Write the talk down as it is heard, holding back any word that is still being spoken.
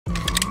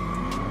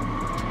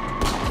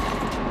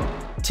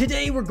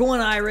Today we're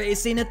going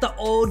iRacing at the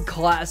old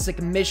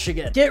classic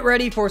Michigan. Get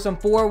ready for some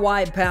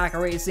 4-wide pack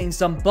racing,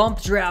 some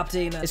bump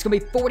drafting. It's gonna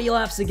be 40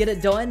 laps to get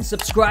it done.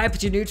 Subscribe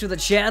if you're new to the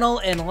channel,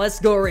 and let's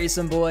go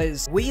racing,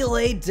 boys. We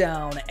laid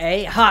down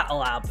a hot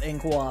lap in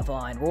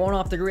qualifying, rolling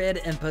off the grid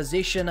in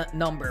position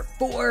number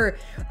 4.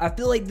 I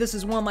feel like this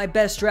is one of my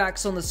best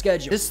tracks on the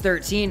schedule. This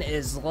 13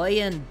 is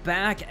laying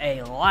back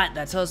a lot.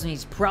 That tells me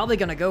he's probably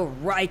gonna go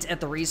right at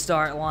the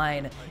restart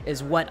line,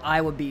 is what I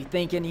would be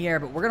thinking here,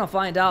 but we're gonna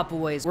find out,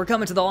 boys. We're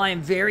coming to the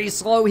line very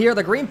slow here.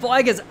 The green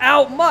flag is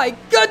out. My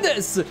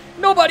goodness,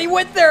 nobody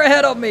went there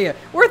ahead of me.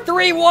 We're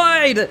 3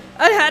 wide.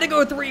 I had to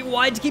go 3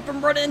 wide to keep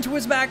him running into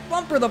his back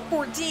bumper. The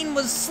 14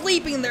 was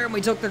sleeping there and we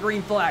took the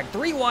green flag.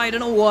 3 wide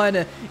and a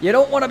 1. You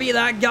don't want to be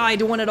that guy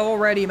doing it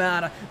already,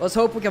 man. Let's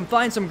hope we can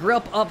find some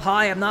grip up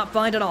high. I'm not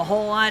finding a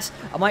whole lot.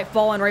 I might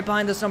fall in right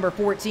behind this number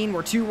 14.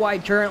 We're 2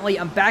 wide currently.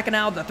 I'm backing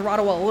out of the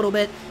throttle a little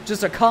bit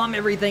just to calm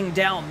everything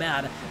down,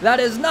 man. That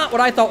is not what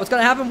I thought was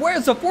going to happen.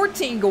 Where's the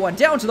 14 going?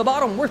 Down to the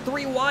bottom. We're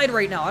 3 wide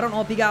right now. I don't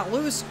know if he got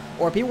loose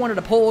or if he wanted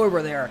to pull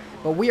over there,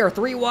 but we are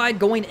 3 wide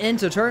going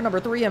into turn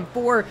number 3 and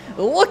 4.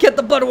 Look at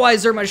the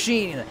Budweiser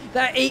machine.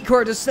 That 8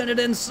 car descended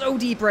in so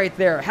deep right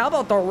there. How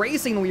about the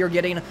racing we are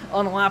getting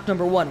on lap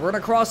number 1? We're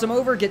going to cross him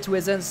over, get to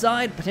his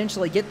inside,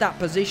 potentially get that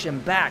position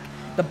back.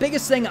 The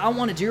biggest thing I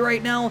want to do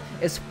right now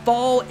is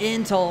fall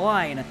into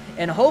line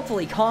and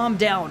hopefully calm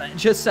down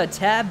just a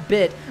tad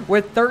bit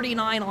with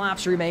 39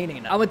 laps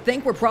remaining. I would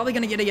think we're probably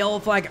going to get a yellow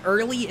flag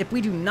early. If we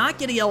do not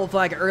get a yellow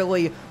flag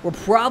early, we're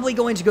probably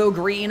going to go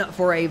green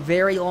for a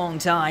very long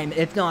time,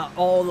 if not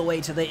all the way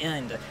to the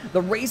end.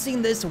 The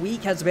racing this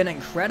week has been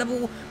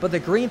incredible, but the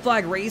green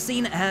flag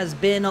racing has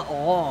been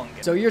long.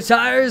 So your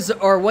tires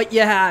are what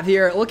you have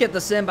here. Look at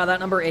the sim by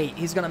that number 8.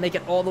 He's going to make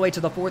it all the way to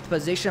the 4th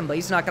position, but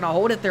he's not going to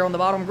hold it there on the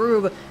bottom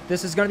groove.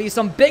 This is going to be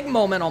some big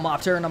momentum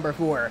off turn number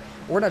 4.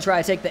 We're going to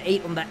try to take the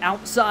 8 on the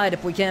outside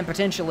if we can,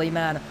 potentially,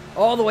 man.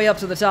 All the way up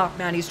to the top,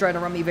 man. He's trying to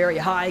run me very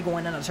high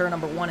going into turn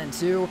number 1 and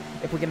 2.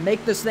 If we can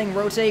make this thing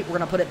rotate, we're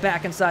going to put it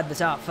back inside the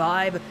top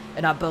 5.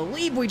 And I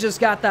believe we just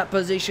got that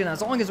position.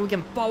 As long as we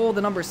can follow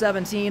the number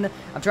 17.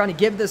 I'm trying to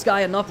give this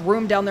guy enough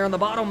room down there on the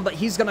bottom, but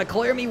he's going to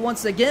clear me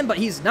once again, but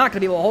he's not going to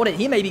be able to hold it.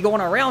 He may be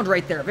going around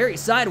right there, very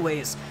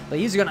sideways, but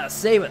he's going to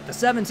save it. The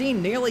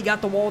 17 nearly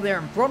got the wall there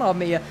in front of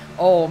me.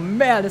 Oh,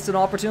 man, it's an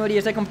opportunity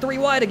to take him 3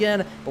 wide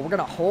again, but we're going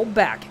to hold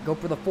back. Go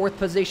for the 4th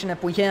position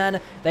if we can.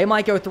 They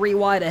might go 3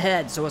 wide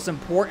ahead, so it's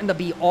important to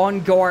be on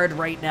guard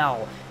right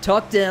now.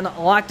 Tucked in,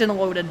 locked and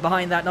loaded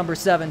behind that number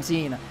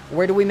 17.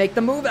 Where do we make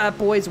the move at,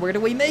 boys? Where do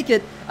we make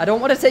it? I don't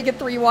want to take it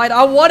 3 wide.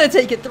 I want to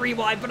take it 3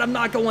 wide, but I'm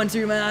not going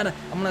to, man.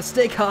 I'm going to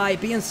stick high,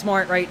 being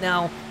smart right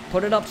now.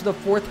 Put it up to the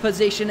 4th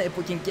position if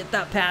we can get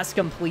that pass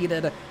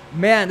completed.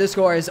 Man, this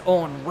car is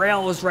on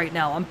rails right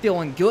now. I'm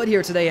feeling good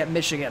here today at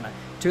Michigan.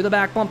 To the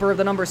back bumper of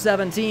the number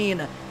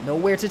 17.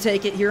 Nowhere to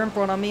take it here in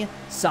front of me.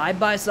 Side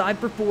by side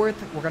for 4th.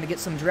 We're going to get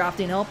some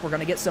drafting help. We're going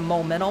to get some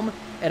momentum.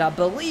 And I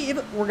believe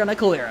we're going to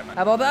clear him.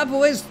 How about that,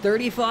 boys?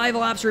 35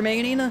 laps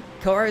remaining.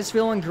 Car is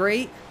feeling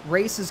great.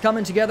 Race is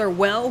coming together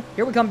well.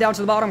 Here we come down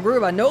to the bottom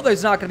groove. I know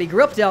there's not going to be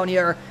grip down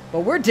here,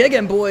 but we're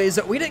digging,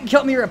 boys. We didn't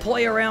come here to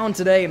play around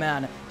today,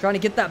 man. Trying to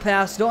get that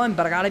pass done,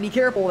 but I got to be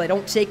careful they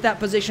don't take that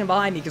position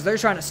behind me because they're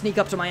trying to sneak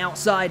up to my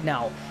outside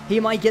now. He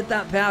might get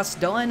that pass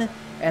done.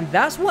 And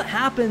that's what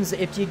happens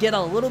if you get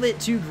a little bit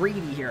too greedy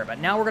here. But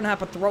now we're going to have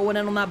to throw it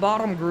in on that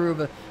bottom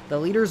groove. The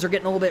leaders are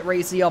getting a little bit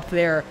racy up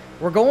there.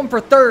 We're going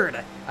for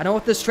 3rd. I know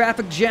with this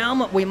traffic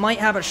jam, we might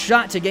have a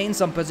shot to gain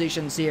some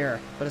positions here.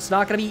 But it's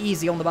not going to be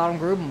easy on the bottom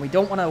groove, and we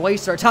don't want to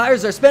waste our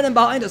tires. They're spinning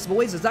behind us,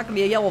 boys. Is that going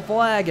to be a yellow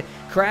flag?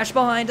 Crash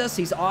behind us.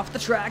 He's off the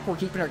track. We're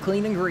keeping her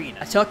clean and green.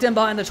 I tucked in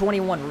behind the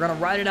 21. We're going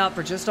to ride it out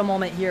for just a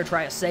moment here.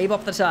 Try to save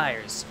up the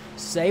tires.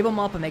 Save them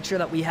up and make sure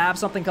that we have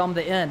something come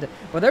to the end.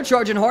 But they're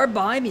charging hard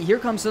behind me. Here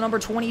comes the number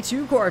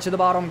 22 car to the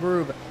bottom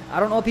groove. I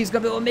don't know if he's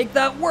going to be able to make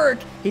that work.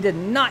 He did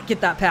not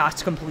get that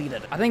pass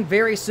completed. I think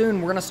very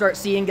soon we're going to start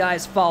seeing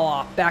guys fall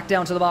off back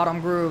down to the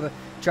bottom groove.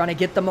 Trying to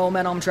get the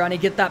momentum, trying to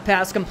get that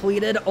pass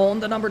completed on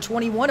the number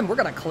 21, and we're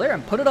going to clear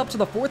him, put it up to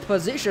the 4th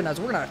position as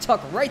we're going to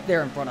tuck right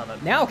there in front of him.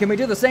 Now, can we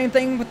do the same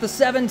thing with the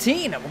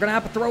 17? We're going to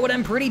have to throw it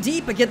in pretty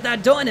deep and get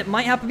that done. It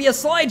might have to be a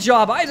slide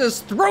job. I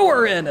just throw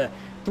her in.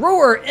 Throw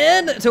her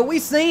in till we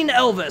seen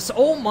Elvis.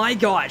 Oh my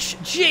gosh.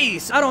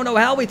 Jeez, I don't know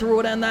how we threw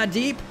it in that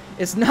deep.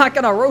 It's not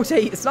going to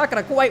rotate. It's not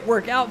going to quite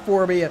work out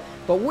for me.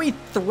 But we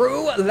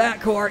threw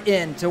that car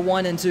into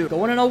 1 and 2.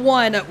 Going into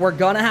 1, we're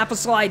going to have to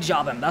slide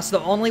job him. That's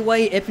the only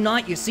way. If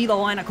not, you see the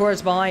line of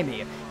cars behind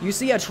me. You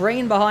see a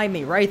train behind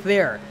me right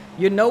there.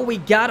 You know we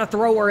gotta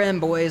throw her in,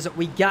 boys.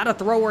 We gotta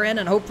throw her in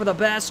and hope for the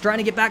best. Trying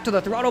to get back to the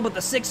throttle, but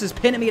the 6 is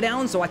pinning me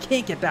down, so I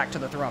can't get back to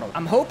the throttle.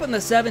 I'm hoping the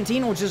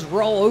 17 will just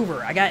roll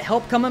over. I got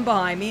help coming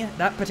behind me.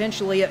 That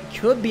potentially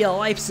could be a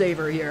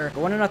lifesaver here.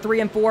 Going in a 3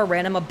 and 4,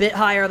 ran him a bit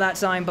higher that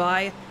time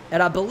by.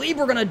 And I believe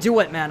we're gonna do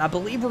it, man. I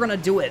believe we're gonna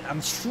do it.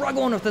 I'm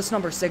struggling with this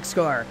number 6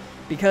 car,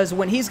 because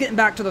when he's getting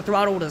back to the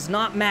throttle, it does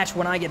not match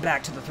when I get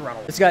back to the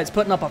throttle. This guy's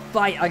putting up a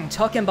fight. I can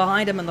tuck him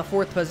behind him in the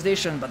 4th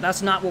position, but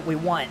that's not what we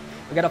want.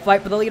 We got to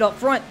fight for the lead up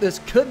front. This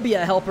could be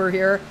a helper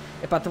here.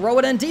 If I throw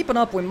it in deep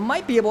enough, we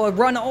might be able to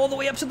run all the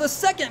way up to the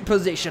second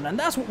position, and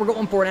that's what we're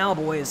going for now,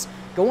 boys.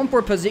 Going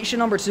for position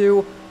number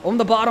 2 on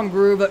the bottom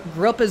groove.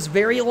 Grip is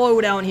very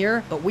low down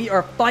here, but we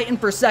are fighting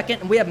for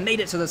second, and we have made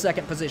it to the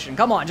second position.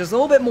 Come on, just a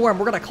little bit more, and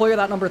we're going to clear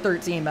that number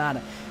 13,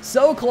 man.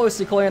 So close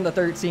to clearing the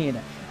 13.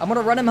 I'm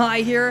going to run him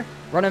high here,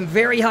 run him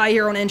very high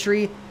here on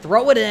entry,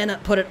 throw it in,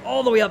 put it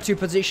all the way up to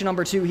position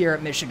number 2 here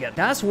at Michigan.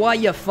 That's why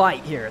you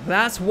fight here.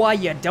 That's why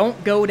you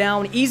don't go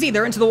down easy.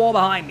 They're into the wall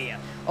behind me.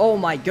 Oh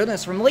my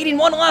goodness, from leading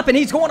one lap, and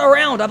he's going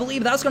around. I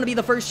believe that's going to be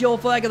the first yellow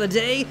flag of the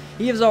day.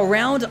 He is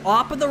around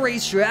off of the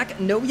racetrack.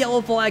 No yellow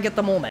flag at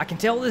the moment. I can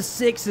tell this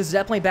 6 is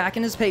definitely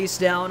backing his pace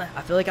down.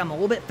 I feel like I'm a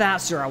little bit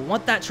faster. I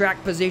want that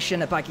track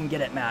position if I can get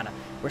it, man.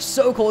 We're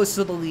so close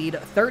to the lead.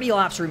 30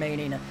 laps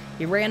remaining.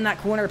 He ran that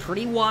corner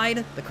pretty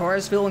wide. The car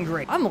is feeling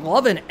great. I'm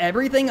loving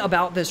everything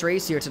about this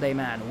race here today,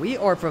 man. We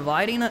are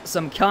providing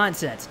some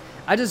content.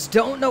 I just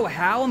don't know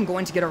how I'm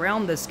going to get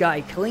around this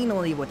guy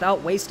cleanly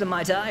without wasting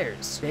my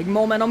tires. Big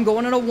momentum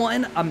going into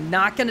 1. I'm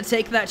not going to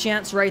take that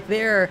chance right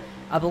there.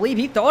 I believe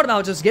he thought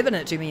about just giving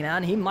it to me,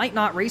 man. He might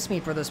not race me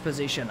for this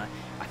position.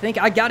 I think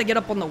I got to get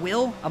up on the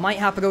wheel. I might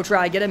have to go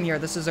try to get him here.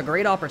 This is a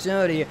great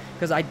opportunity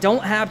because I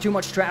don't have too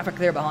much traffic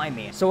there behind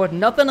me. So with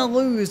nothing to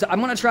lose, I'm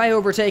going to try to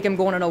overtake him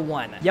going into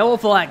 1. Yellow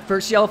flag.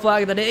 First yellow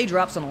flag of the day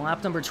drops on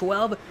lap number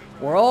 12.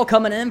 We're all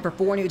coming in for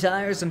 4 new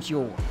tires and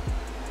fuel.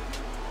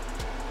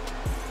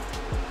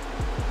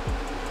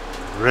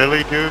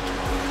 Really, dude?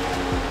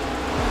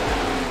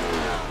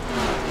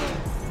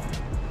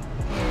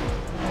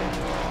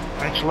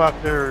 Thanks a lot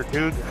there,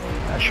 dude.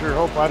 I sure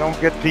hope I don't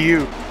get to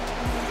you.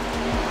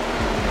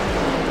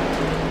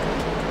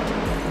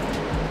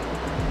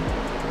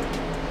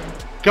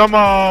 Come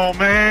on,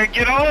 man.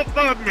 Get off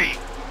of me.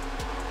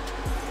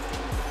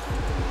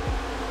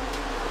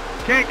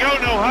 Can't go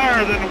no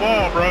higher than the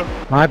wall,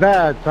 bro. My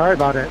bad. Sorry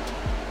about it.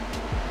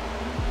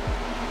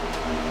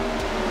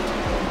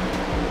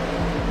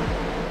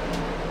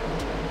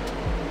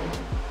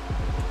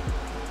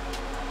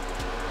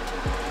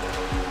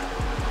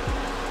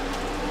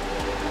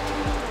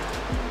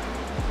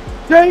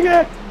 Dang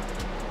it!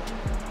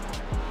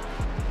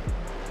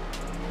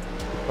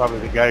 Probably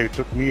the guy who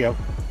took me out.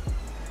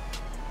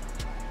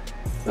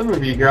 Some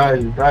of you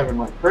guys are driving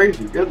like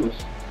crazy, goodness.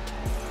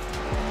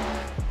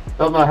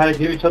 Don't know how to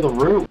give each other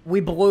room.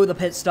 We blew the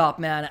pit stop,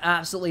 man.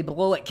 Absolutely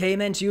blew it.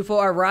 Came in too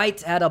far right,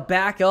 had to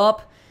back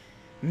up.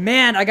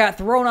 Man, I got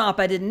thrown off.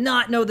 I did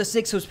not know the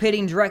 6 was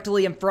pitting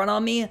directly in front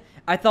of me.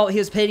 I thought he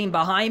was pitting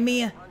behind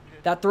me.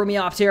 That threw me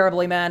off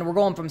terribly, man. We're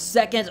going from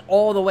second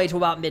all the way to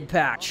about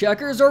mid-pack.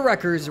 Checkers or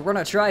wreckers, we're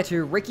going to try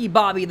to Ricky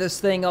Bobby this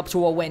thing up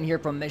to a win here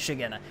from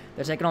Michigan.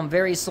 They're taking on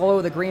very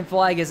slow. The green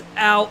flag is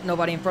out.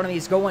 Nobody in front of me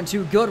is going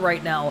too good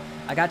right now.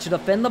 I got you to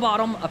defend the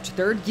bottom up to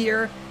 3rd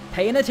gear.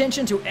 Paying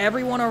attention to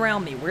everyone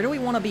around me. Where do we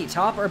want to be?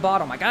 Top or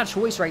bottom? I got a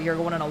choice right here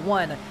going into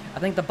 1. I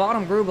think the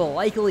bottom groove will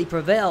likely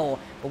prevail,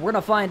 but we're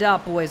going to find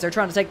out, boys. They're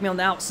trying to take me on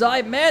the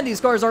outside. Man, these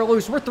cars are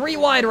loose. We're 3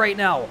 wide right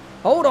now.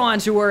 Hold on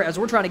to her as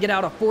we're trying to get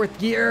out of 4th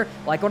gear.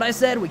 Like what I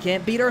said, we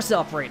can't beat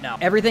ourselves right now.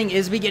 Everything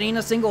is beginning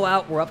to single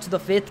out. We're up to the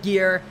 5th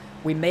gear.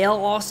 We may have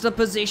lost a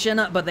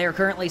position, but they are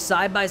currently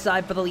side by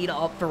side for the lead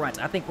up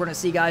front. I think we're going to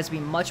see guys be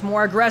much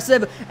more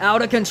aggressive.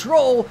 Out of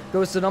control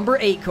goes to number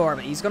 8 car,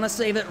 but he's going to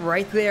save it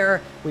right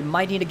there. We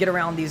might need to get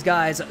around these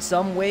guys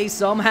some way,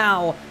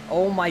 somehow.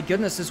 Oh my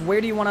goodness, where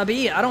do you want to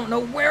be? I don't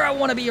know where I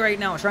want to be right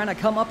now. Trying to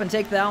come up and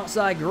take the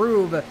outside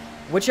groove.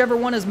 Whichever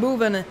one is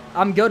moving,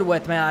 I'm good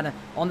with, man.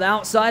 On the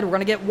outside, we're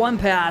going to get 1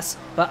 pass,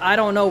 but I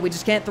don't know. We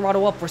just can't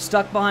throttle up. We're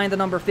stuck behind the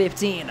number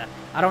 15.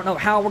 I don't know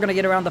how we're going to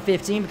get around the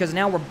 15 because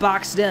now we're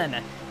boxed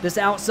in. This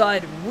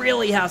outside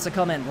really has to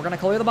come in. We're going to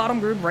clear the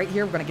bottom groove right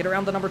here. We're going to get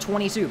around the number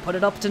 22, put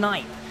it up to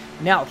 9th.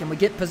 Now, can we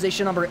get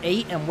position number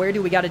 8, and where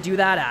do we got to do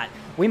that at?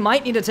 We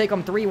might need to take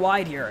them 3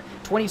 wide here.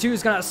 22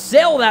 is going to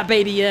sail that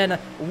baby in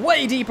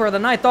way deeper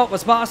than I thought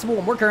was possible,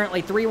 and we're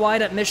currently 3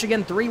 wide at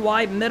Michigan, 3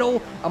 wide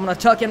middle. I'm going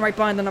to tuck in right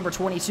behind the number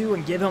 22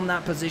 and give him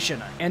that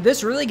position. And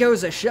this really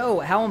goes to show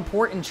how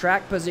important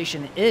track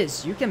position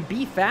is. You can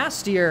be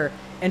fast here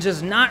and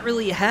just not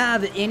really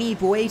have any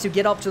way to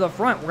get up to the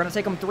front. We're going to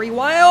take them 3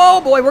 wide.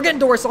 Oh, boy, we're getting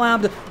door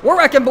slammed. We're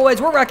wrecking,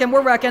 boys. We're wrecking.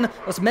 We're wrecking.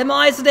 Let's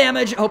minimize the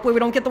damage. Hopefully we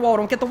don't get the wall.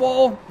 Don't get the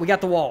wall. We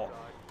got the wall.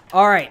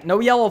 All right,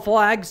 no yellow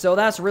flag, so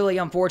that's really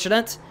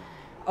unfortunate.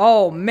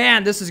 Oh,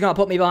 man, this is going to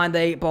put me behind the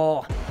 8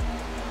 ball.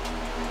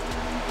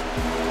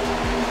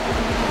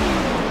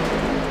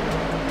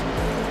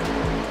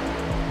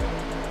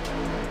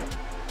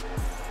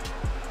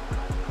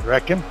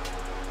 Reckon,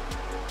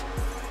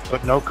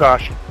 but no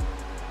caution.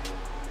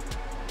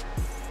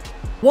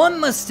 One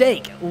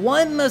mistake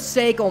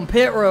on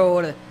pit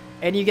road,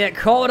 and you get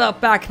caught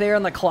up back there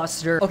in the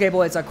cluster. Okay,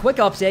 boys, a quick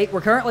update.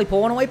 We're currently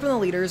pulling away from the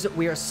leaders.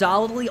 We are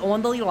solidly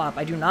on the lead lap.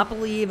 I do not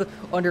believe,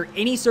 under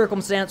any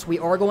circumstance, we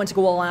are going to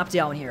go a lap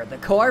down here. The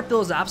car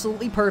feels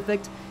absolutely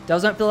perfect.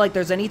 Doesn't feel like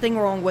there's anything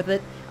wrong with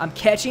it. I'm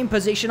catching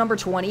position number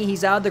 20.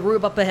 He's out of the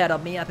groove up ahead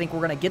of me. I think we're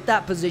going to get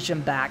that position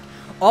back.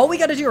 All we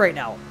got to do right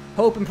now,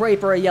 hope and pray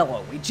for a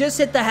yellow. We just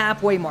hit the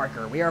halfway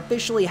marker. We are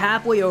officially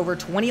halfway over,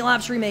 20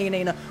 laps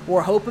remaining.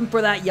 We're hoping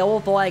for that yellow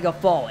flag to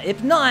fall.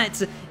 If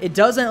not, it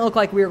doesn't look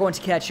like we are going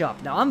to catch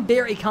up. Now, I'm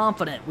very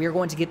confident we are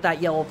going to get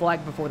that yellow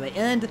flag before the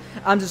end.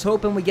 I'm just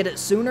hoping we get it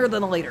sooner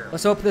than later.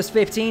 Let's hope this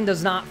 15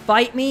 does not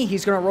fight me.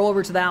 He's going to roll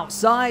over to the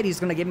outside. He's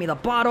going to give me the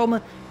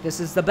bottom. This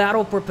is the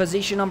battle for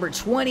position number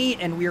 20,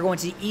 and we are going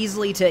to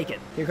easily take it.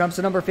 Here comes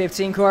the number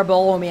 15 car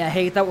below me. I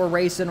hate that we're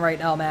racing right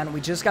now, man.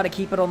 We just got to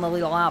keep it on the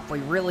lead lap. We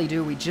really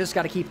do. We just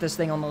got to keep this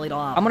thing on the lead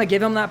lap. I'm going to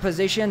give him that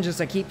position just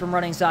to keep him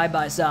running side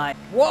by side.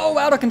 Whoa,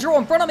 out of control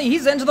in front of me.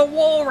 He's into the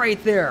wall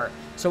right there.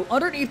 So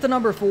underneath the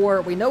number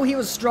 4, we know he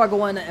was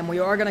struggling, and we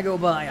are going to go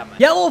by him.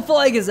 Yellow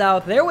flag is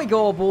out. There we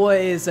go,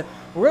 boys.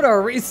 We're going to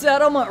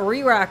reset him,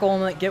 re-rack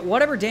him, get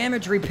whatever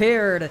damage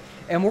repaired,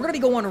 and we're going to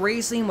be going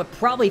racing with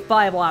probably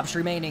 5 laps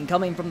remaining,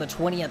 coming from the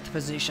 20th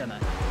position.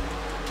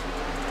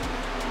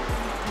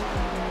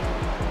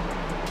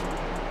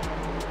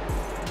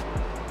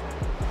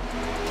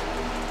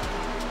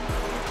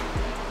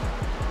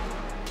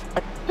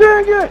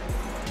 Dang it!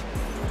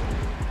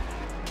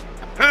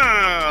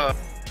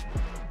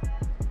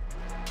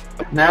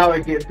 Now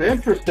it gets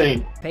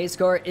interesting. Pace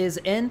car is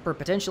in for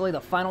potentially the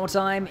final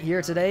time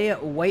here today,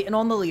 waiting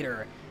on the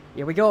leader.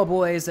 Here we go,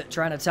 boys,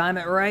 trying to time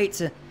it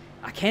right.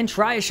 I can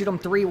try to shoot him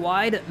 3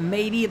 wide.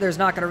 Maybe there's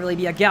not going to really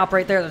be a gap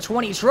right there. The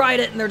 20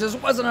 tried it, and there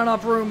just wasn't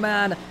enough room,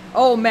 man.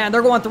 Oh, man,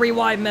 they're going 3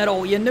 wide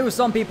middle. You knew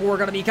some people were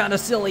going to be kind of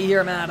silly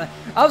here, man.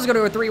 I was going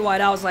to do a 3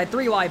 wide outside.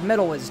 3 wide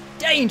middle is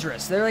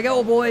dangerous. There they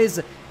go, boys.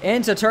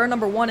 Into turn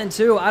number 1 and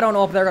 2. I don't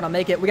know if they're going to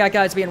make it. We got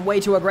guys being way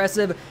too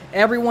aggressive.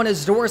 Everyone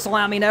is door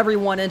slamming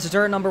everyone into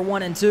turn number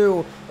 1 and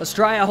 2. Let's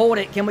try to hold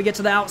it. Can we get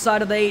to the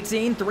outside of the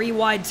 18? 3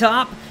 wide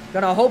top.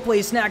 Gonna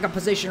hopefully snag a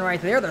position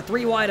right there. They're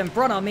 3 wide in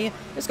front of me.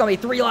 It's gonna be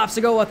 3 laps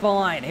to go with the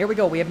line. Here we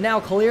go. We have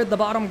now cleared the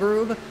bottom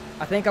groove.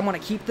 I think I'm gonna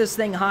keep this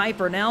thing high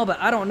for now, but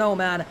I don't know,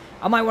 man.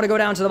 I might want to go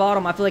down to the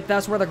bottom. I feel like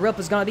that's where the grip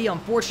is going to be.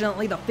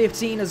 Unfortunately, the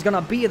 15 is going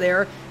to be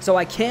there, so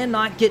I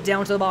cannot get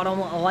down to the bottom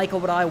like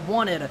what I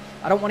wanted.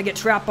 I don't want to get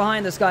trapped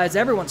behind this, guys.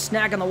 Everyone's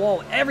snagging the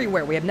wall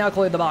everywhere. We have now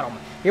cleared the bottom.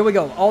 Here we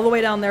go. All the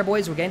way down there,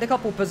 boys. We gained a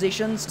couple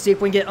positions. See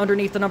if we can get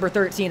underneath the number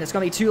 13. It's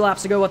going to be 2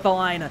 laps to go with the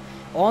line.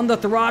 On the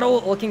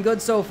throttle, looking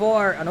good so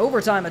far. An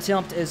overtime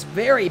attempt is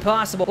very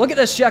possible. Look at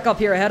this check up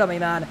here ahead of me,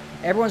 man.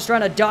 Everyone's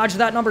trying to dodge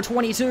that number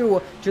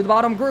 22 to the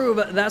bottom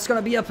groove. That's going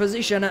to be a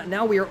position.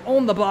 Now we are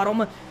on the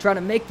bottom, trying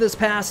to make this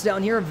pass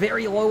down here.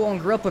 Very low on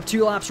grip with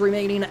 2 laps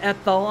remaining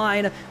at the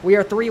line. We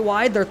are 3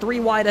 wide. They're 3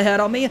 wide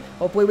ahead of me.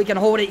 Hopefully we can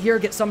hold it here,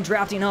 get some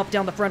drafting up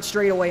down the front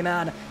straightaway,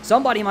 man.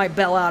 Somebody might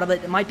bail out of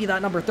it. It might be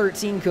that number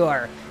 13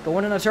 car.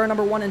 Going into turn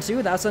number 1 and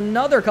 2, that's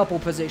another couple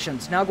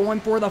positions. Now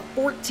going for the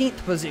 14th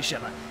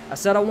position. I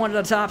said I wanted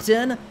a top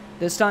 10.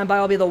 This time by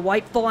will be the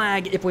white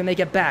flag if we make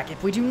it back.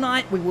 If we do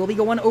not, we will be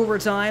going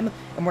overtime,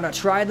 and we're going to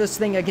try this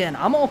thing again.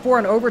 I'm all for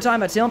an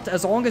overtime attempt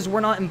as long as we're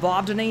not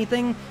involved in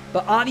anything,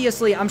 but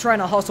obviously I'm trying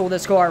to hustle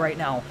this car right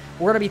now.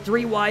 We're going to be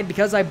 3 wide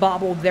because I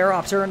bobbled there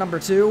off turn number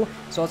 2,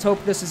 so let's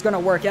hope this is going to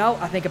work out.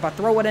 I think if I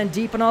throw it in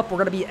deep enough,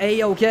 we're going to be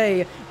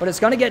A-okay, but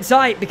it's going to get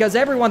tight because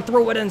everyone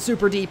threw it in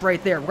super deep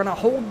right there. We're going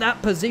to hold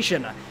that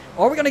position.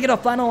 Are we going to get a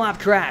final lap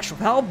crash? With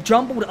how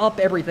jumbled up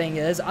everything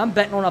is, I'm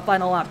betting on a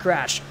final lap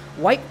crash.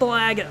 White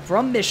flag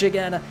from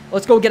Michigan.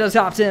 Let's go get a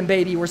top 10,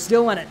 baby. We're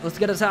still in it. Let's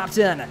get a top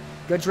 10.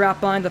 Good draft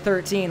behind the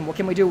 13. What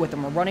can we do with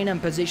them? We're running in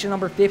position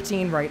number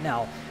 15 right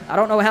now. I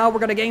don't know how we're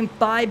going to gain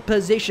 5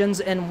 positions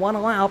in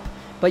 1 lap,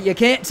 but you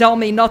can't tell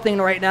me nothing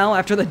right now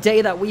after the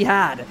day that we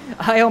had.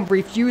 I am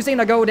refusing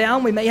to go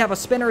down. We may have a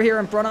spinner here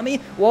in front of me.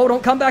 Whoa,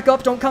 don't come back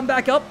up. Don't come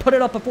back up. Put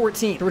it up to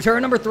 14.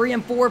 Return number 3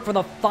 and 4 for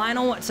the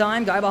final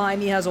time. Guy behind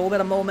me has a little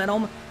bit of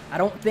momentum. I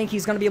don't think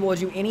he's going to be able to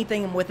do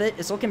anything with it.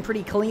 It's looking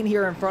pretty clean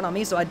here in front of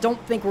me, so I don't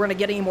think we're going to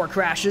get any more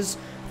crashes.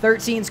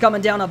 13's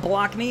coming down to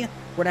block me.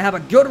 We're going to have a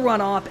good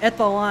run-off at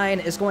the line.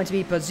 Is going to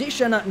be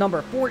position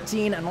number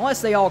 14,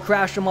 unless they all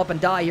crash them up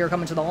and die here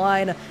coming to the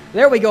line.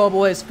 There we go,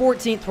 boys.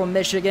 14th from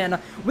Michigan.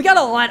 We got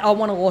a lot I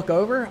want to look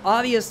over.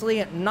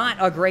 Obviously, not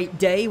a great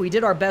day. We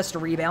did our best to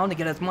rebound to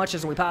get as much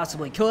as we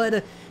possibly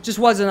could. Just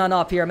wasn't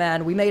enough here,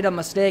 man. We made a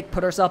mistake,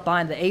 put ourselves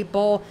behind the 8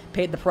 ball,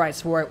 paid the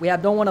price for it. We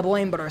have no one to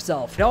blame but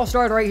ourselves. It all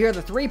started right here.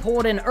 The 3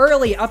 pulled in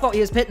early. I thought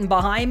he was pitting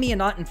behind me and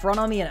not in front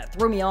of me, and it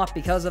threw me off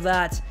because of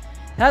that.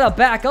 Had to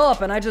back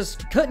up, and I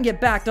just couldn't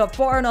get backed up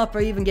far enough or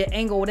even get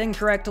angled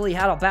incorrectly.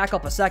 Had to back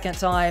up a second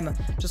time.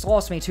 Just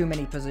lost me too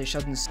many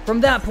positions.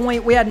 From that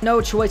point, we had no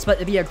choice but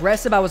to be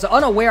aggressive. I was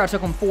unaware I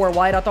took them 4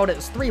 wide. I thought it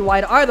was 3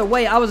 wide. Either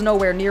way, I was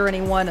nowhere near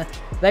anyone.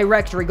 They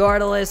wrecked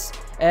regardless.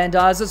 And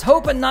I was just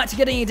hoping not to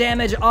get any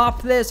damage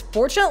off this.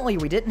 Fortunately,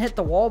 we didn't hit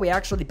the wall. We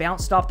actually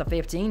bounced off the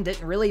 15.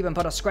 Didn't really even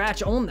put a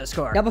scratch on this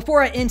car. Now,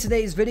 before I end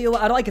today's video,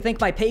 I'd like to thank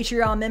my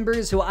Patreon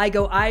members who I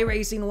go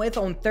iRacing with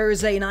on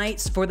Thursday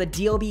nights for the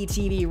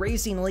DLBTV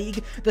Racing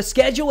League. The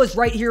schedule is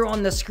right here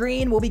on the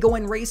screen. We'll be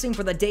going racing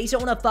for the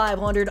Daytona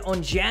 500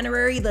 on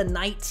January the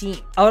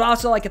 19th. I would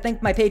also like to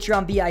thank my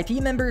Patreon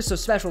VIP members, so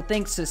special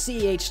thanks to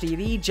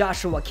CHTV,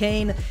 Joshua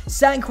Kane,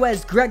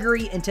 Sanquez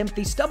Gregory, and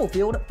Timothy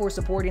Stubblefield for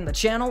supporting the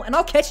channel. And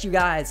I'll catch you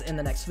guys in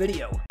the next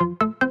video.